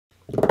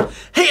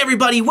Hey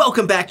everybody,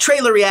 welcome back.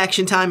 Trailer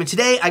reaction time, and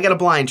today I got a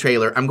blind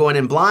trailer. I'm going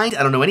in blind.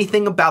 I don't know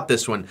anything about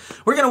this one.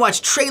 We're gonna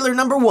watch trailer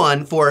number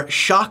 1 for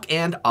Shock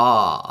and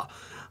Awe.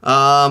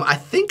 I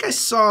think I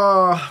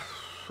saw,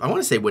 I want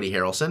to say Woody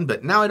Harrelson,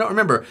 but now I don't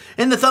remember.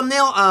 In the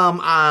thumbnail,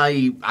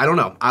 I don't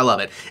know. I love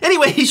it.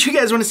 Anyways, you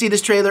guys want to see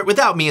this trailer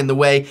without me in the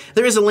way,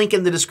 there is a link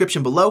in the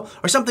description below,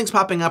 or something's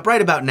popping up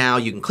right about now.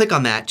 You can click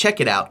on that, check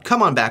it out,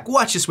 come on back,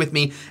 watch this with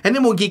me, and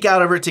then we'll geek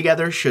out over it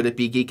together, should it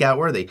be geek out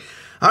worthy.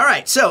 All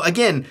right, so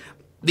again,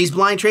 these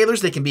blind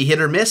trailers, they can be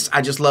hit or miss.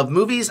 I just love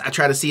movies. I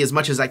try to see as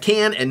much as I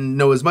can and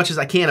know as much as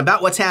I can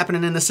about what's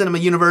happening in the cinema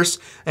universe.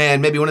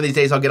 And maybe one of these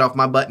days I'll get off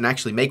my butt and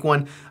actually make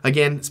one.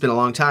 Again, it's been a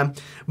long time.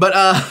 But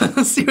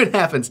let's see what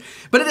happens.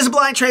 But it is a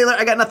blind trailer.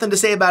 I got nothing to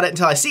say about it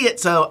until I see it,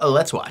 so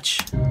let's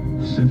watch.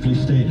 Simply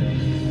stated,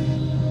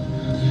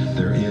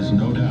 there is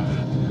no doubt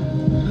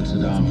that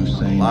Saddam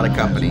Hussein a lot of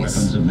companies. Has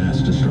weapons of mass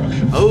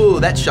destruction. Oh,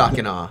 that's Shock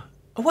and Awe.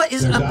 What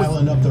is They're up with...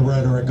 dialing up the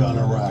rhetoric on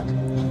Iraq.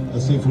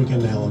 Let's see if we can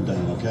nail them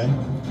down, okay?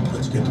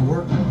 Let's get to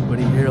work.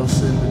 Woody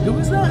Harrelson. Who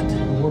was that?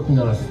 We're working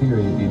on a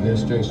theory that the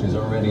administration has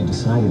already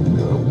decided to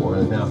go to war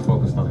and is now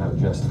focused on how to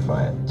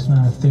justify it. It's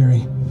not a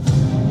theory.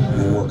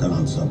 We're working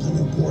on something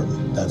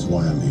important. That's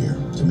why I'm here,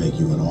 to make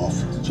you an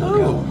offer.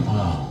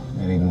 Wow.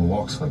 It even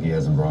walks like he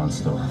has a bronze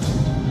star.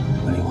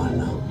 What do you want to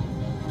know?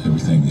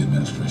 Everything the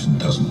administration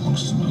doesn't want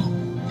us to know.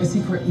 A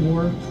secret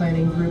war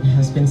planning group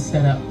has been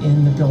set up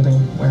in the building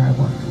where I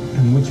work.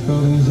 And which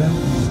building is that?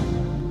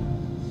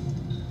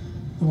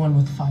 The one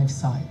with 5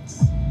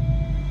 sides.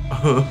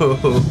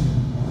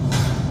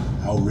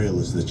 How real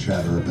is the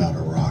chatter about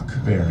Iraq?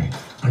 Very.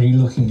 Are you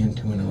looking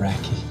into an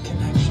Iraqi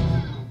connection?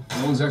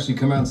 No one's actually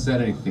come out and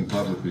said anything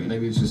publicly.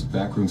 Maybe it's just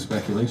backroom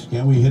speculation.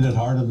 Can't we hit it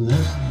harder than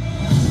this?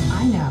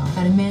 I know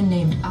that a man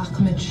named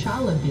Ahmed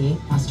Shalabi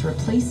wants to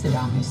replace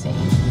Saddam Hussein,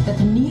 that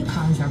the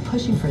neocons are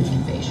pushing for the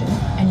invasion,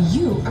 and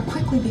you are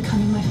quickly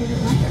becoming my favorite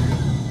writer.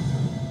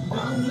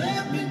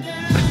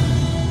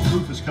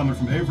 Proof is coming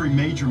from every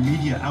major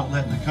media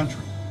outlet in the country,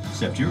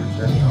 except yours.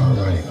 All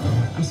right.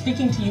 I'm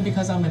speaking to you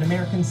because I'm an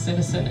American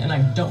citizen and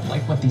I don't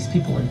like what these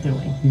people are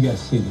doing. You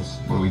guys see this?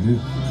 What do we do?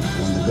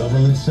 When the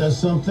government says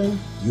something,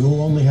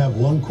 you'll only have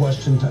one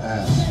question to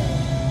ask.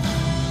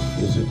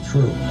 Is it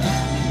true?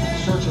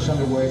 Search is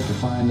underway to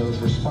find those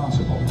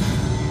responsible.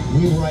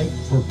 We write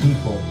for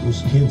people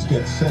whose kids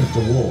get sent to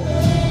war.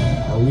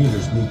 Our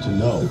readers need to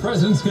know. The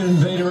president's gonna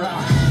invade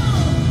Iraq.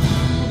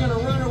 We're gonna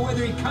run her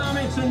whether he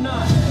comments or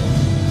not.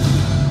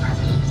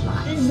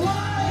 He's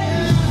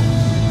lying!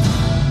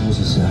 Who's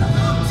this setup?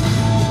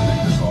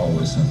 There's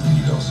always something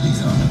you don't see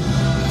coming.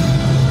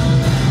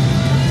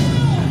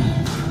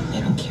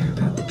 They don't care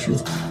about the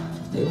truth.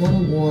 If they want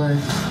a war,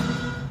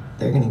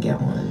 they're gonna get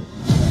one.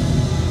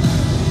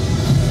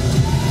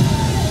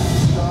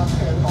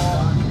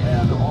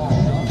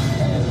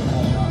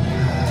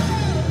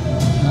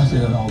 I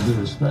say in all due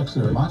respect,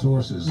 sir, my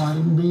sources might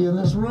even be in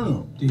this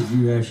room. Did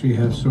you actually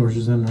have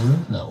sources in the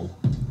room? No.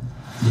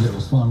 But it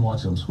was fun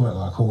watching them sweat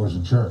like whores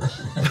in church.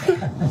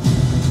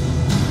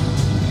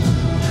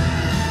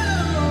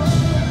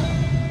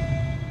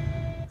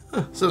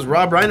 So is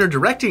Rob Reiner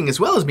directing as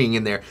well as being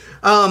in there.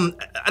 I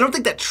don't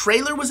think that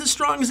trailer was as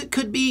strong as it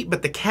could be,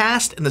 but the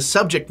cast and the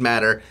subject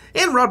matter,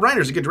 and Rob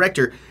Reiner's a good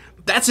director,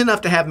 that's enough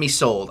to have me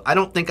sold. I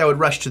don't think I would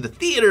rush to the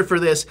theater for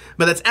this,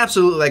 but that's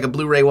absolutely like a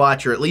Blu-ray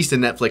watch, or at least a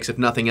Netflix if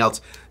nothing else.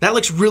 That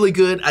looks really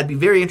good. I'd be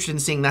very interested in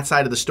seeing that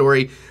side of the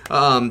story,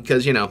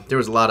 because, you know, there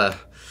was a lot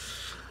of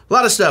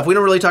stuff. We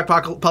don't really talk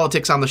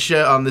politics on the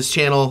show, on this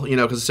channel, you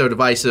know, because it's so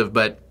divisive,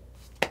 but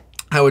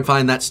I would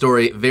find that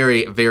story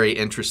very, very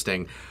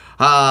interesting.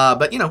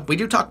 But, you know, we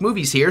do talk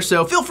movies here,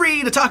 so feel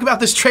free to talk about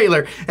this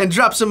trailer and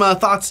drop some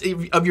thoughts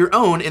of your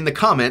own in the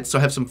comments, so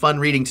have some fun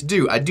reading to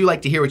do. I do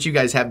like to hear what you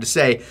guys have to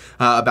say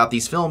about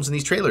these films and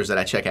these trailers that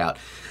I check out.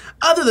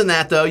 Other than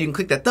that, though, you can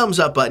click that thumbs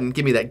up button,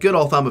 give me that good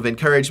old thumb of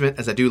encouragement,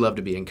 as I do love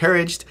to be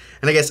encouraged.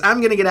 And I guess I'm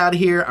going to get out of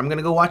here. I'm going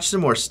to go watch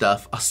some more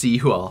stuff. I'll see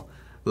you all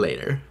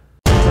later.